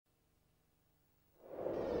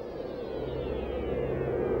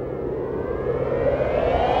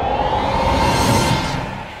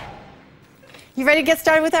You ready to get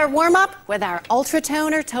started with our warm-up? With our Ultra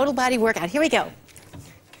Toner Total Body Workout. Here we go.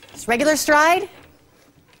 Just regular stride.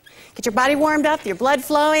 Get your body warmed up, your blood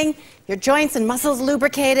flowing, your joints and muscles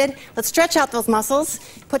lubricated. Let's stretch out those muscles.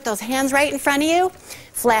 Put those hands right in front of you.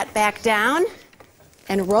 Flat back down.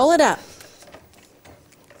 And roll it up.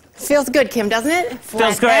 Feels good, Kim, doesn't it?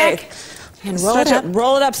 Feels great. And roll it up.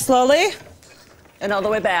 Roll it up slowly and all the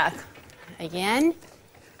way back. Again.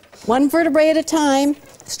 One vertebrae at a time.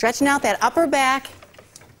 Stretching out that upper back.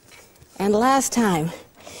 And last time.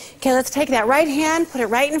 Okay, let's take that right hand, put it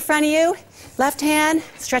right in front of you. Left hand,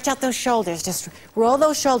 stretch out those shoulders. Just roll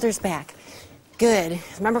those shoulders back. Good.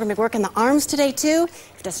 Remember, we're going to be working the arms today, too. You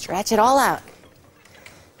have to stretch it all out.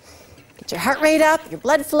 Get your heart rate up, your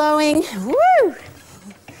blood flowing. Woo!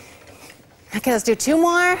 Okay, let's do two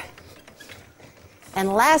more.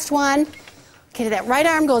 And last one. Okay, that right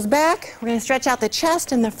arm goes back. We're going to stretch out the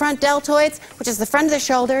chest and the front deltoids, which is the front of the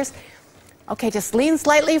shoulders. Okay, just lean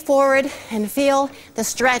slightly forward and feel the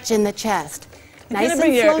stretch in the chest. Nice and slow.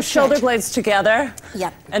 Bring your shoulder blades together.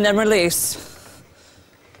 Yep. And then release.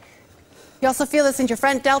 You also feel this in your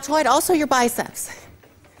front deltoid, also your biceps.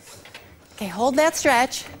 Okay, hold that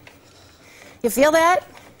stretch. You feel that?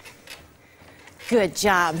 Good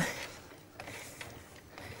job.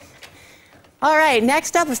 All right,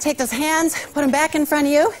 next up, let's take those hands, put them back in front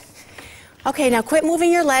of you. Okay, now quit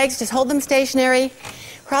moving your legs, just hold them stationary.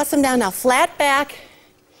 Cross them down now, flat back,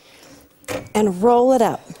 and roll it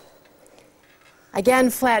up.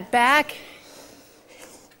 Again, flat back,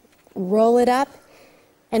 roll it up,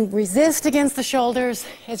 and resist against the shoulders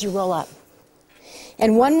as you roll up.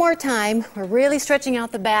 And one more time, we're really stretching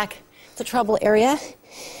out the back, the trouble area.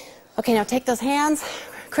 Okay, now take those hands,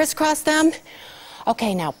 crisscross them.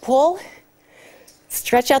 Okay, now pull.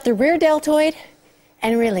 Stretch out the rear deltoid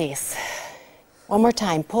and release. One more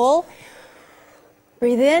time. Pull.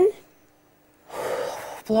 Breathe in.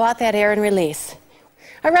 Blow out that air and release.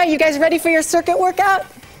 All right, you guys ready for your circuit workout?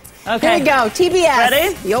 Okay. Here we go. TBS.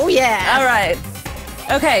 Ready? Oh, yeah. All right.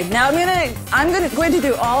 Okay, now I'm going to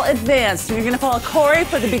do all advanced. You're going to follow Corey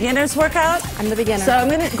for the beginner's workout. I'm the beginner. So I'm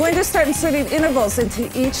going to start inserting intervals into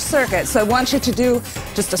each circuit. So I want you to do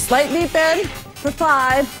just a slight knee bend for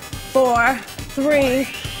 5, 4, 3,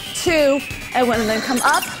 2, and 1. And then come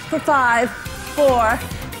up for 5, 4,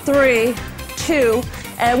 3, 2,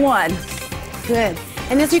 and 1. Good.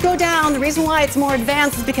 And as you go down, the reason why it's more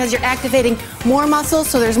advanced is because you're activating more muscles,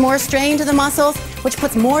 so there's more strain to the muscles, which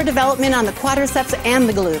puts more development on the quadriceps and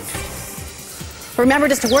the glutes. Remember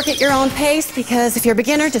just to work at your own pace, because if you're a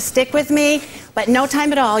beginner, just stick with me. But no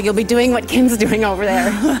time at all, you'll be doing what Kim's doing over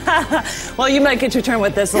there. Well, you might get your turn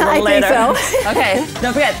with this a little later. I think so. Okay,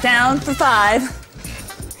 don't forget, down for 5.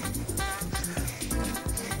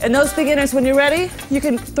 And those beginners, when you're ready, you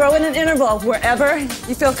can throw in an interval wherever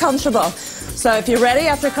you feel comfortable. So if you're ready,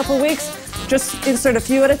 after a couple weeks, just insert a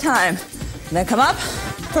few at a time. And then come up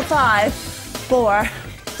for 5, 4,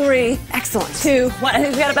 3, excellent. 2, 1. I think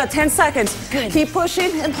we've got about 10 seconds. Good. Keep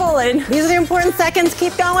pushing and pulling. These are the important seconds.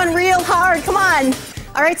 Keep going real hard. Come on.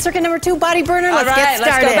 All right, circuit number 2, body burner. Let's get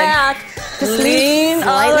started. Let's go back. Just lean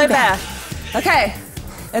all the way back. Okay,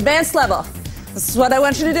 advanced level. This is what I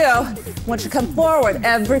want you to do. I want you to come forward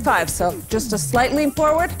every 5. So just a slight lean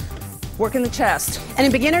forward, working the chest. And a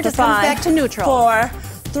beginner just comes back to neutral. 4,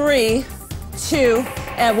 3, 2,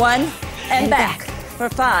 and 1, and back. For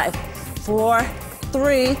 5, 4,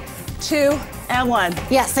 3, 2, and 1.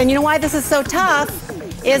 Yes, and you know why this is so tough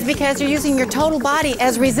is because you're using your total body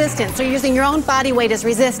as resistance. So you're using your own body weight as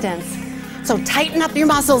resistance. So tighten up your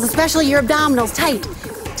muscles, especially your abdominals. Tight,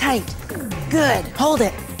 tight. Good. Hold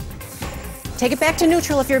it. Take it back to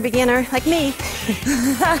neutral if you're a beginner, like me.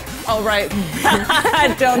 All right.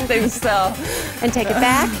 I don't think so. And take it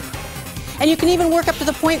back. And you can even work up to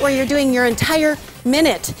the point where you're doing your entire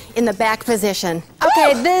minute in the back position.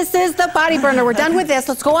 Okay, this is the body burner. We're done with this.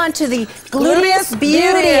 Let's go on to the gluteus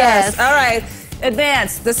beauteous. All right,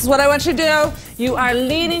 advance. This is what I want you to do. You are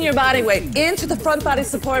leaning your body weight into the front body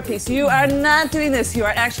support piece. You are not doing this. You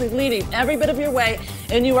are actually leaning every bit of your weight,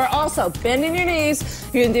 and you are also bending your knees.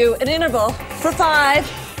 You can do an interval for 5,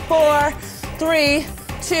 4, 3,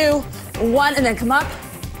 2, 1, and then come up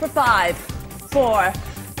for 5, 4,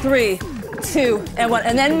 3, 2, and 1,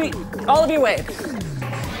 and then all of your weight.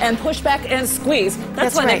 And push back and squeeze.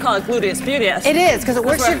 That's why they call it gluteus beauteous. It is, because it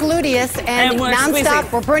works your gluteus and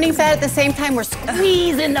non-stop. We're burning fat at the same time. We're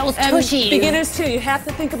squeezing those tushies. Beginners too, you have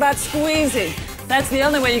to think about squeezing. That's the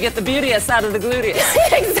only way you get the beauteous out of the gluteus.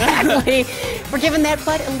 Exactly. We're giving that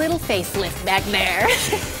butt a little facelift back there.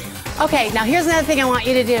 Okay, now here's another thing I want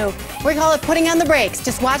you to do. We call it putting on the brakes.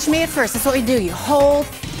 Just watch me at first. That's what we do. You hold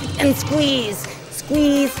and squeeze,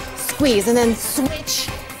 squeeze, squeeze, and then switch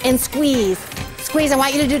and squeeze. Squeeze. I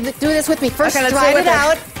want you to do this with me. First, Okay, let's stride do it it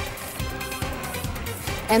out.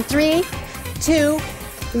 And 3, 2,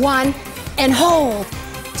 1, and hold.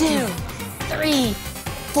 2, 3,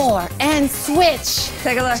 4, and switch.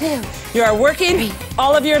 Take a look. 2. You are working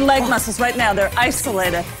all of your leg muscles right now. They're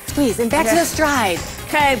isolated. Squeeze, and back to the stride.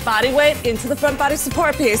 Okay, body weight into the front body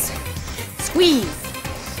support piece. Squeeze.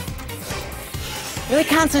 Really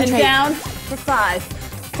concentrate. And down for 5,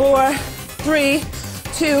 4, 3,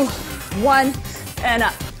 2, 1, and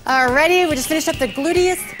up. Alrighty, we just finished up the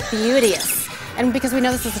gluteus beauteous. And because we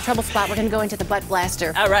know this is a trouble spot, we're going to go into the butt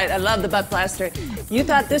blaster. All right, I love the butt blaster. You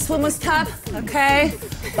thought this one was tough? Okay,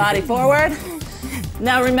 body forward.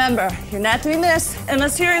 Now remember, you're not doing this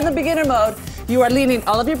unless you're in the beginner mode. You are leaning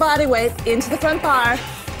all of your body weight into the front bar.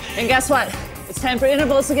 And guess what? It's time for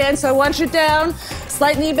intervals again. So once you're down,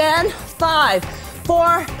 slight knee bend. 5,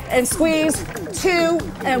 4, and squeeze. 2,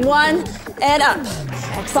 and 1, and up.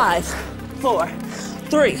 5, 4,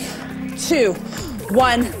 3, 2,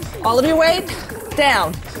 1. All of your weight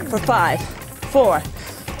down for 5, 4,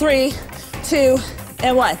 3, 2,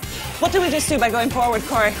 and 1. What do we just do by going forward,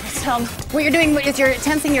 Corey? Let's tell them. What you're doing is you're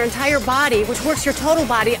tensing your entire body, which works your total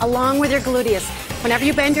body along with your gluteus. Whenever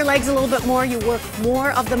you bend your legs a little bit more, you work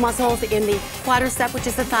more of the muscles in the quadricep, which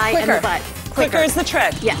is the thigh, and the butt. Quicker is the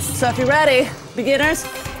trick. Yes. So if you're ready, beginners,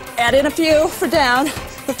 add in a few for down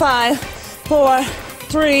for 5, 4,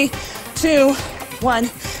 3, 2, 1,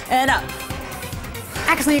 and up.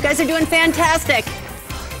 Excellent, you guys are doing fantastic.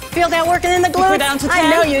 Feel that working in the glutes? We're down to 10. I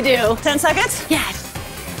know you do. 10 seconds? Yes.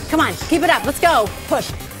 Come on, keep it up. Let's go.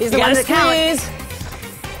 Push. These are the ones that count. Squeeze.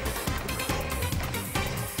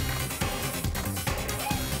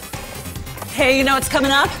 Hey, you know what's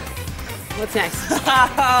coming up? What's next?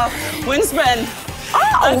 Wind spin.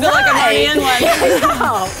 Oh, I feel like I'm already in one.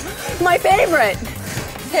 Oh, my favorite.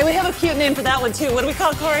 Hey, we have a cute name for that one too. What do we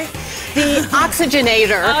call it, Corey? The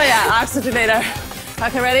oxygenator. Oh yeah, oxygenator.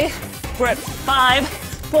 Okay, ready? We're at 5,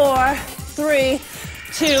 4, 3,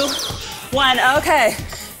 2, 1. Okay,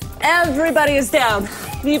 everybody is down.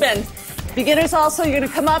 Knee bend. Beginners also, you're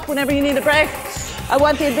gonna come up whenever you need a break. I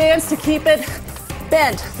want the advanced to keep it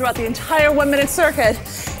bent throughout the entire 1 minute circuit.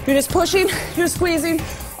 You're just pushing, you're squeezing.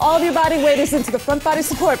 All of your body weight is into the front body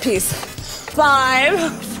support piece.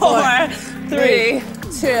 5, 4, 3,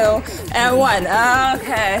 2, and 1.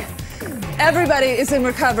 Okay. Everybody is in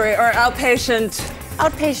recovery or outpatient.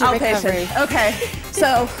 Outpatient recovery. Okay.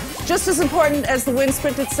 So just as important as the wind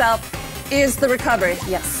sprint itself is the recovery.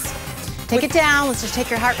 Yes. Take it down. Let's just take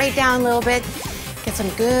your heart rate down a little bit. Get some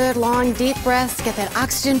good, long, deep breaths. Get that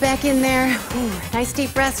oxygen back in there. Ooh, nice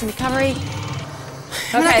deep breaths and recovery.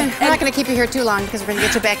 Okay. We're not going to keep you here too long because we're going to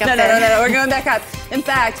get you back up No, there. no, we're going back up. In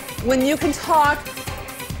fact, when you can talk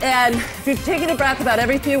and if you're taking a breath about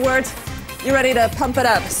every few words, you're ready to pump it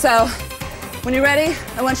up. So when you're ready,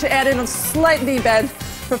 I want you to add in a slight knee bend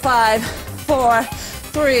for 5, 4,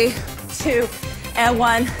 3, 2, and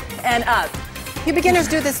 1, and up. You beginners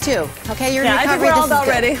do this too, okay? You're in I think recovery. we're all This is about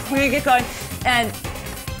good. ready. We're going to get going. And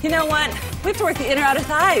you know what? We have to work the inner outer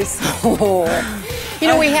thighs. You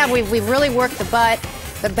know, we've really worked the butt,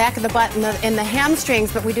 the back of the butt, and the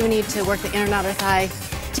hamstrings, but we do need to work the inner and outer thigh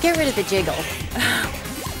to get rid of the jiggle.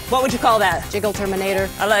 What would you call that? Jiggle terminator.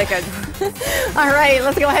 I like it. All right,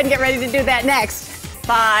 let's go ahead and get ready to do that next.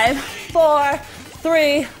 5, 4,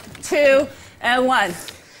 3, 2, and 1.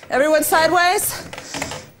 Everyone sideways.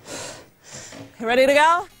 You ready to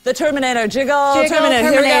go? The Terminator. Jiggle Terminator.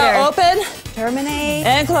 Here we go. Open. Terminate.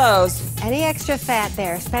 And close. Any extra fat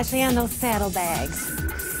there, especially on those saddlebags.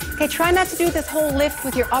 Okay, try not to do this whole lift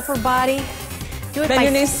with your upper body. Do it Bend by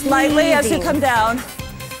your knees slightly as you come down.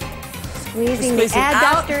 Squeezing the Squeezing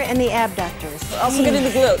out. adductor and the abductors. Also getting the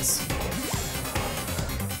glutes.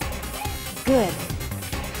 Good.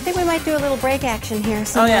 I think we might do a little brake action here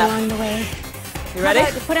somewhere along the way. You ready? How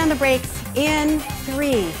about put on the brakes in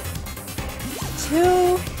 3,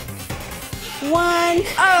 2, 1.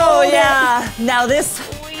 Oh, yeah. Now this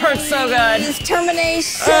hurts so good.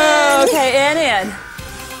 Termination. Oh, okay, and in.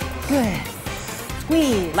 Good.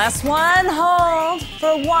 Squeeze. Last one. Hold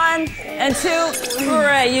for 1 and 2.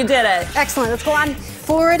 Great, you did it. Excellent. Let's go on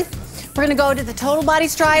forward. We're going to go to the total body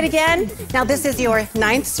stride again. Now this is your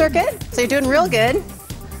 9th circuit, so you're doing real good.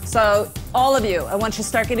 So all of you, I want you to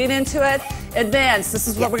start getting into it. Advance. This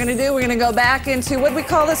is what we're going to do. We're going to go back into, what do we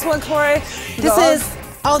call this one, Corey? This is,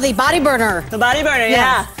 the body burner. The body burner,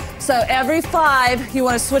 yeah. So every 5, you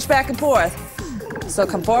want to switch back and forth. So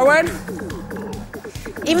come forward.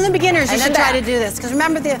 Even the beginners, you And should then try to back. do this. Because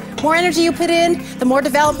remember, the more energy you put in, the more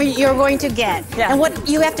development you're going to get. Yeah. And what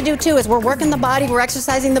you have to do too is we're working the body, we're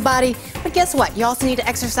exercising the body, but guess what? You also need to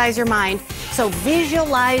exercise your mind. So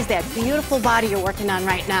visualize that beautiful body you're working on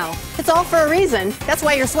right now. It's all for a reason. That's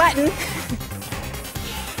why you're sweating.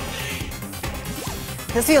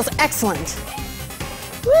 This feels excellent.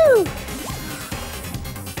 Woo!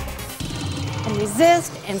 And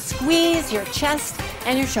resist and squeeze your chest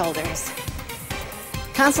and your shoulders.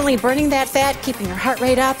 Constantly burning that fat, keeping your heart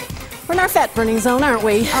rate up. We're in our fat burning zone, aren't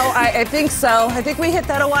we? Oh, I think so. I think we hit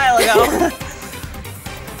that a while ago.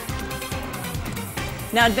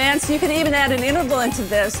 Now advance, you can even add an interval into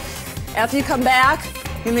this. After you come back,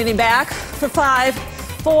 you're leaning back for 5,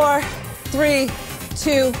 4, 3,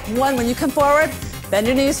 2, 1. When you come forward, bend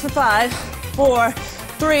your knees for 5, 4,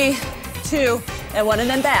 3, 2, and 1, and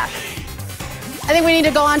then back. I think we need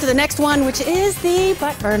to go on to the next one, which is the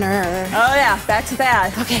butt burner. Oh yeah, back to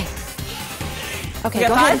that. Okay. Okay, You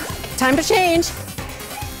go got ahead. 5? Time to change.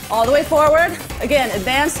 All the way forward. Again,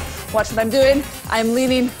 advance. Watch what I'm doing. I'm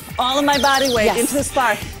leaning all of my body weight Yes. into this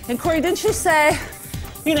bar. And Corey, didn't you say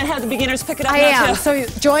you're gonna have the beginners pick it up I now am. too? So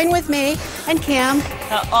join with me and Cam.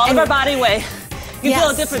 All of And- our body weight. You Yes. feel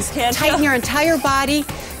a difference, can't Tighten you? your entire body.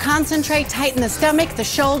 Concentrate, tighten the stomach, the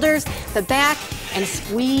shoulders, the back, and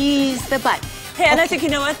squeeze the butt. Hey, and I think you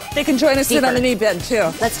know what? They can join us in on the knee bend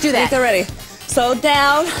too. Let's do I think that. they're ready. So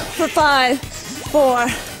down for 5, 4,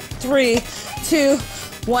 3, 2,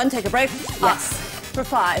 1. Take a break. Yes. Up for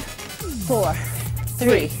 5, 4,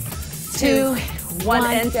 3, 2, 1,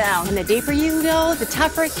 and down. And the deeper you go, the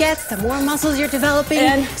tougher it gets, the more muscles you're developing.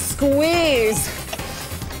 And squeeze.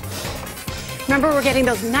 Remember, we're getting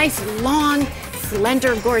those nice, long,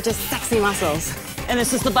 slender, gorgeous, sexy muscles. And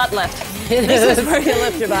this is the butt lift. This is where you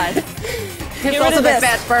lift your butt. It's rid also of the this.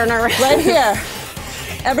 fat burner. Right here.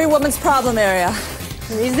 Every woman's problem area.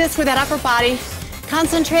 Resist with that upper body.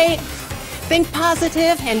 Concentrate, think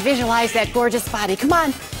positive, and visualize that gorgeous body. Come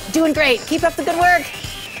on, doing great. Keep up the good work.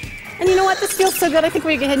 And you know what? This feels so good. I think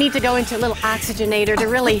we need to go into a little oxygenator to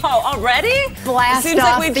really Oh, already? blast It seems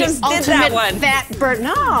off like we the just did ultimate that one. fat burn.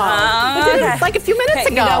 No, Oh, we did okay. it like a few minutes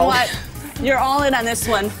Okay, ago. You know what? You're all in on this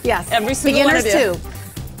one. Yes. Every single Beginners one of you.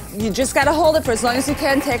 too. You just got to hold it for as long as you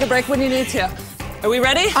can. Take a break when you need to. Are we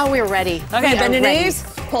ready? Oh, we're ready. Okay, We bend are your ready. knees.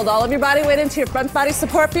 Hold all of your body weight into your front body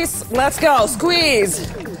support piece. Let's go.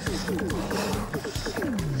 Squeeze.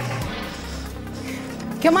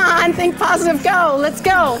 Come on, think positive. Go. Let's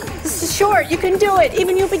go. This is short. You can do it.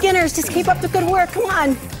 Even you beginners, just keep up the good work. Come on.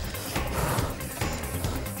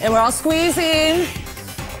 And we're all squeezing.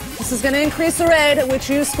 This is going to increase the rate at which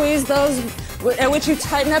you squeeze those, at which you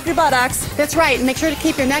tighten up your buttocks. That's right. Make sure to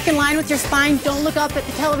keep your neck in line with your spine. Don't look up at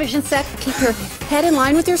the television set. Keep your head in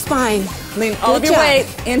line with your spine. Lean all of Good your job.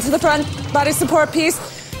 weight into the front body support piece.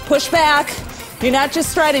 Push back. You're not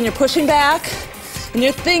just striding, you're pushing back. And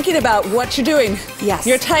you're thinking about what you're doing. Yes.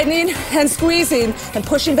 You're tightening and squeezing and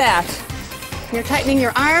pushing back. You're tightening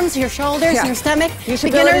your arms, your shoulders, Yeah. your stomach. You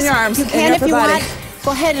should feel it in your arms you and can your if upper you body. want.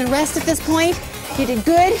 Go ahead and rest at this point. You did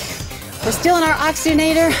good. We're still in our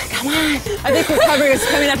oxygenator. Come on. I think recovery is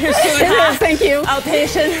coming up here soon. It huh? is, thank you.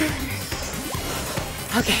 Outpatient.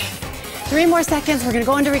 Okay. 3 more seconds. We're going to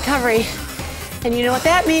go into recovery. And you know what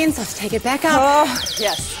that means. Let's take it back up. Oh,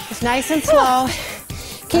 yes. It's nice and slow.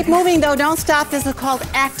 Keep moving, though. Don't stop. This is called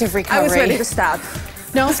active recovery. I was ready to stop.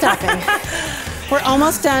 No stopping. We're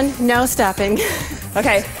almost done. No stopping.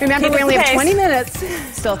 Okay. Remember, keep we up only the have pace. 20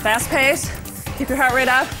 minutes. Still fast pace. Keep your heart rate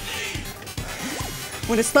up.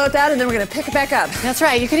 We're going to slow it down and then we're going to pick it back up. That's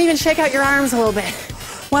right. You can even shake out your arms a little bit.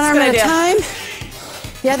 One arm a at good a idea. time.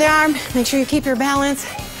 The other arm, make sure you keep your balance.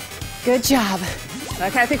 Good job.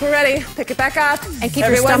 Okay, I think we're ready. Pick it back up. And keep your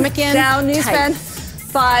Everyone stomach in down, knees tight. bend.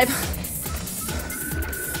 5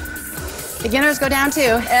 Beginners go down too.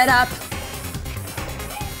 and up.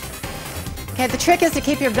 Okay, the trick is to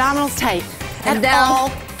keep your abdominals tight. And at down. all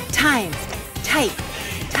times. Tight,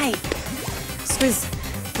 tight. Squeeze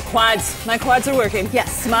the quads. My quads are working.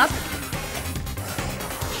 Yes. Come up.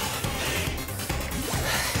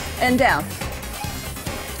 And down.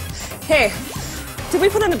 Hey, did we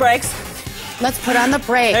put on the brakes? Let's put on the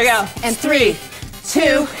brakes. There you go. And 3,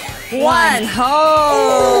 2, 1.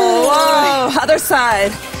 Oh, whoa. Other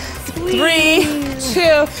side. 3,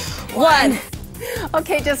 2, 1.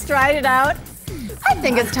 Okay, just stride it out. I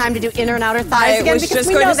think it's time to do inner and outer thighs I again was because just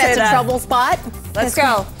we going know to say that's a that. trouble spot. Let's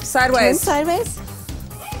go. Turn Sideways. sideways.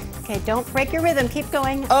 Okay, don't break your rhythm. Keep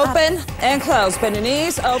going. Up. Open and close. Bend your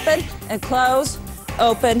knees. Open and close.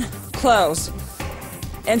 Open, close.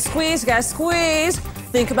 And squeeze. You guys squeeze.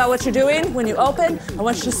 Think about what you're doing when you open. I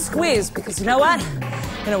want you to squeeze because you know what?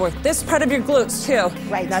 Gonna work this part of your glutes too.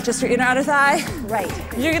 Right. Not just your inner outer thigh. Right.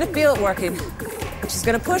 You're gonna feel it working, which is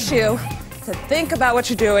gonna push you to think about what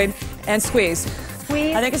you're doing and squeeze.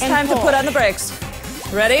 Squeeze. I think it's and time pull. to put on the brakes.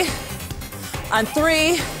 Ready? On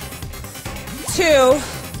 3, 2,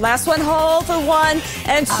 last one, hold for 1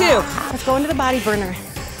 and 2. Let's go into the body burner.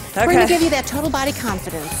 Okay. We're gonna give you that total body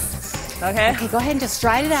confidence. Okay. Okay, go ahead and just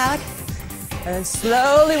stride it out. And then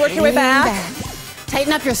slowly work your way Lean back.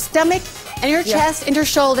 Tighten up your stomach and your chest and your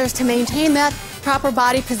shoulders to maintain that proper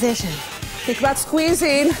body position. Think about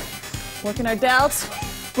squeezing, working our delts.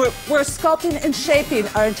 We're sculpting and shaping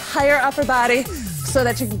our entire upper body so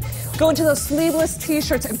that you can go into those sleeveless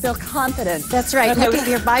t-shirts and feel confident. That's right. Okay. Look at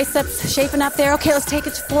your biceps shaping up there. Okay, let's take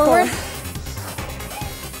it forward.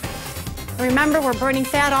 Remember, we're burning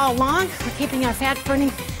fat all along. We're keeping our fat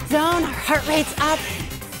burning zone. Our heart rate's up.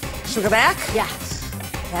 Should we go back? Yeah.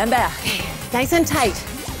 And back. Nice and tight.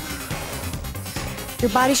 Your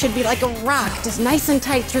body should be like a rock, just nice and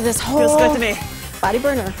tight through this whole Feels good to me. body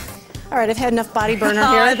burner. All right, I've had enough body burner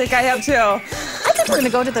Oh, here. I think I have too. I think we're going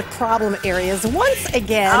to go to the problem areas once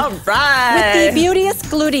again. All right. With the gluteus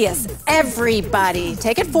gluteus. Everybody,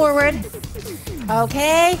 take it forward.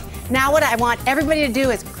 Okay. Now what I want everybody to do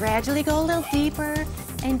is gradually go a little deeper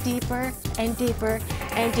and deeper and deeper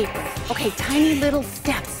and deeper. Okay, tiny little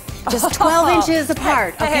steps. Just 12 inches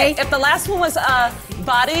apart, okay? Hey, if the last one was a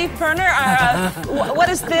body burner, what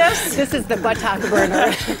is this? This is the buttock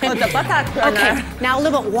burner. Oh, the buttock burner. Okay, now a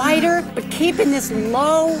little bit wider, but keep in this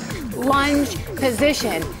low lunge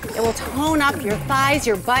position. It will tone up your thighs,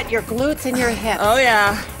 your butt, your glutes, and your hips. Oh,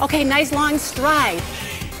 yeah. Okay, nice long stride.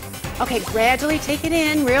 Okay, gradually take it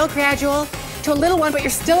in, real gradual, to a little one, but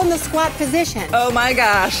you're still in the squat position. Oh, my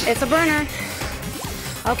gosh. It's a burner.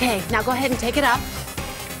 Okay, now go ahead and take it up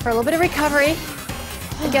for a little bit of recovery.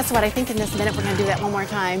 And guess what? I think in this minute we're going to do that one more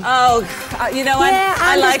time. Oh, you know what? Yeah,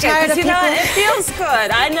 I I'm like just it. tired 'Cause of you know what? people- It feels good.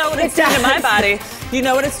 I know what it's It doing to my does. body. You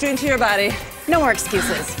know what it's doing to your body. No more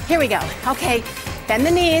excuses. Here we go. Okay, bend the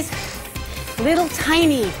knees. Little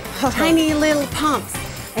tiny little pumps.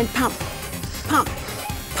 And pump, pump,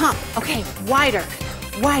 pump. Okay, wider,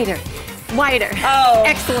 wider, wider. Oh.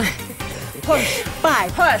 Excellent. Push,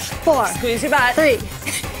 5, push. 4, Squeeze your butt. 3,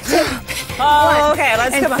 2, Oh, 1. okay,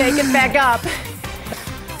 let's and come on. take it back up.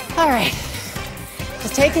 All right.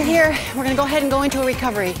 Just take it here. We're going to go ahead and go into a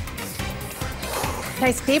recovery.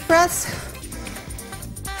 Nice deep breaths.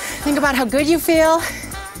 Think about how good you feel.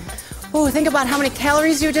 Ooh, think about how many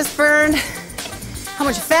calories you just burned, how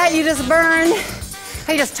much fat you just burned,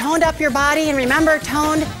 how you just toned up your body. And remember,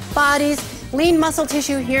 toned bodies, lean muscle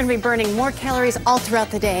tissue, you're going to be burning more calories all throughout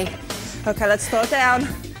the day. Okay, let's slow it down.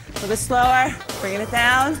 A little bit slower. Bringing it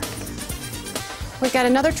down. We've got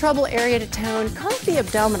another trouble area to tone called the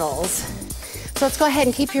abdominals. So let's go ahead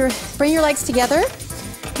and bring your legs together,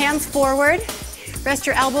 hands forward, rest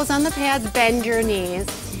your elbows on the pads, bend your knees.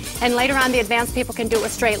 And later on, the advanced people can do it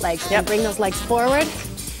with straight legs. Yep. Bring those legs forward.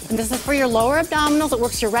 And this is for your lower abdominals. It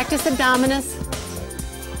works your rectus abdominis.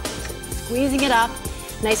 Squeezing it up,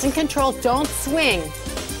 nice and controlled. Don't swing.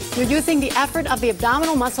 You're using the effort of the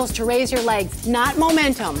abdominal muscles to raise your legs, not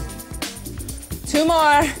momentum. 2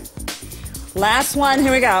 more. Last one.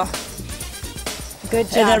 Here we go. Good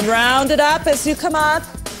job. And then round it up as you come up.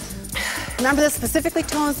 Remember, this specifically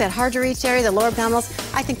tones that hard to reach area, the lower abdominals.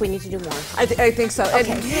 I think we need to do more. I think so.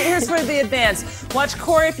 Okay. And here's for the advance. Watch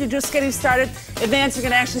core if you're just getting started. Advance, you're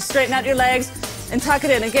going to actually straighten out your legs and tuck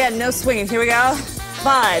it in. Again, no swinging. Here we go.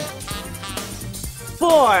 5,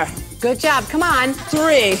 4, Good job. Come on.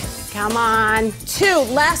 3, Come on. 2.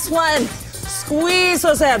 Last one. Squeeze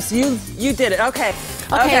those abs. You did it. Okay.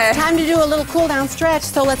 Okay, it's time to do a little cool down stretch.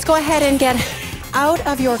 So let's go ahead and get out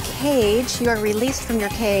of your cage. You are released from your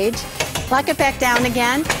cage. Lock it back down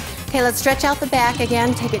again. Okay, let's stretch out the back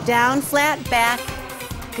again. Take it down, flat, back.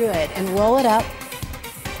 Good. And roll it up.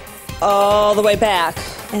 All the way back.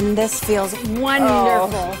 And this feels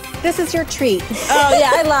wonderful. This is your treat. Oh,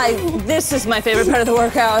 yeah, I like. This is my favorite part of the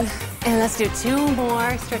workout. And let's do 2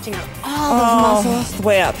 more, stretching out all those muscles. The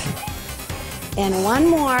way up. And 1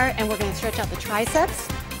 more, and we're going to stretch out the triceps.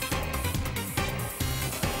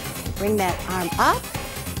 Bring that arm up.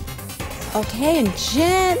 Okay, and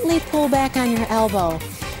gently pull back on your elbow.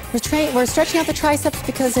 We're stretching out the triceps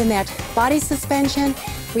because in that body suspension,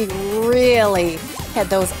 we really had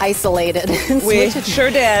those isolated. We sure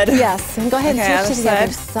did. Yes, and go ahead Okay, and switch to the other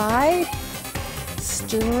other side.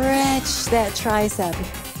 Stretch that tricep.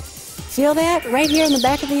 Feel that right here in the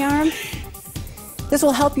back of the arm? This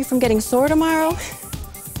will help you from getting sore tomorrow.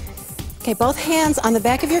 Okay, both hands on the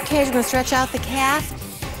back of your cage. We're going to stretch out the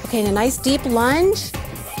calf. Okay, in a nice deep lunge.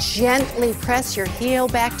 gently press your heel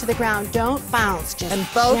back to the ground. Don't bounce, just And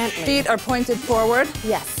both gently. feet are pointed forward.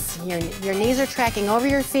 Yes, your knees are tracking over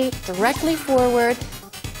your feet, directly forward.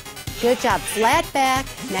 Good job. Flat back,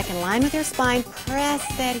 neck in line with your spine. Press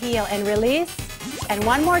that heel and release. And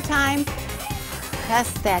one more time,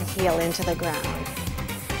 press that heel into the ground.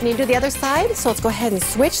 You need to do the other side, so let's go ahead and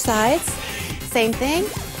switch sides. Same thing.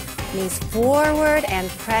 Knees forward and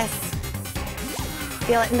press.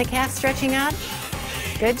 Feel it in the calf stretching out?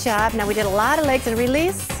 Good job. Now we did a lot of legs and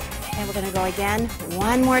release. And we're going to go again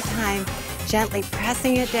one more time, gently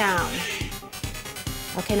pressing it down.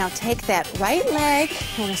 Okay, now take that right leg.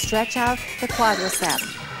 We're going to stretch out the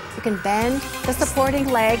quadricep. You can bend the supporting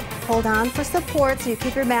leg, hold on for support so you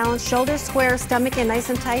keep your balance, shoulders square, stomach in nice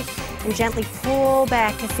and tight, and gently pull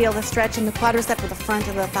back to feel the stretch in the quadricep with the front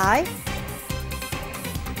of the thigh.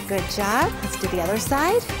 Good job. Let's do the other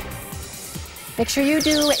side. Make sure you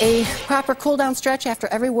do a proper cool down stretch after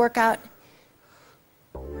every workout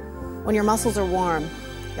when your muscles are warm.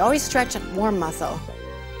 You always stretch a warm muscle.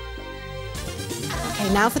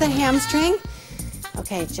 Okay, now for the hamstring.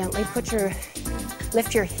 Okay, gently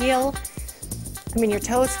lift your your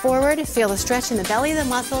toes forward. Feel the stretch in the belly of the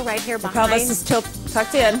muscle right here behind. Pelvis is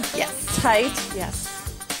tucked in. Yes. Tight. Yes.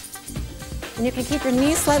 And you can keep your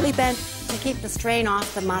knees slightly bent to keep the strain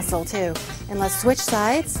off the muscle too. And let's switch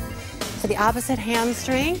sides for the opposite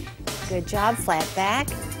hamstring. Good job, flat back.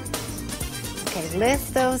 Okay,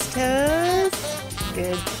 lift those toes.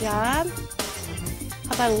 Good job.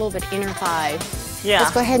 How about a little bit inner thigh? Yeah.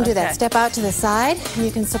 Let's go ahead and do that. Okay. Step out to the side, and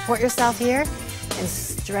you can support yourself here and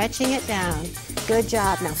stretching it down. Good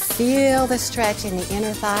job. Now feel the stretch in the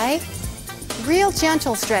inner thigh. Real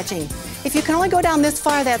gentle stretching. If you can only go down this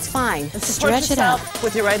far, that's fine. And support Stretch it out. yourself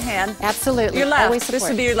with your right hand. Absolutely. Your left. Always This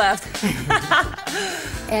support. would be your left.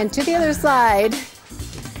 And to the other side.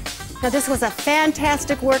 Now this was a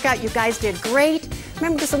fantastic workout. You guys did great.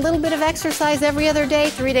 Remember, just a little bit of exercise every other day,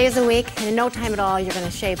 3 days a week, and in no time at all, you're going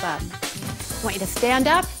to shape up. I want you to stand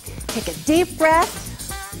up, take a deep breath,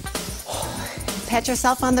 pat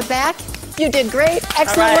yourself on the back. You did great.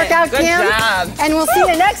 Excellent All right. workout, Good Kim. job. And we'll see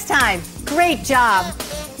you next time. Great job.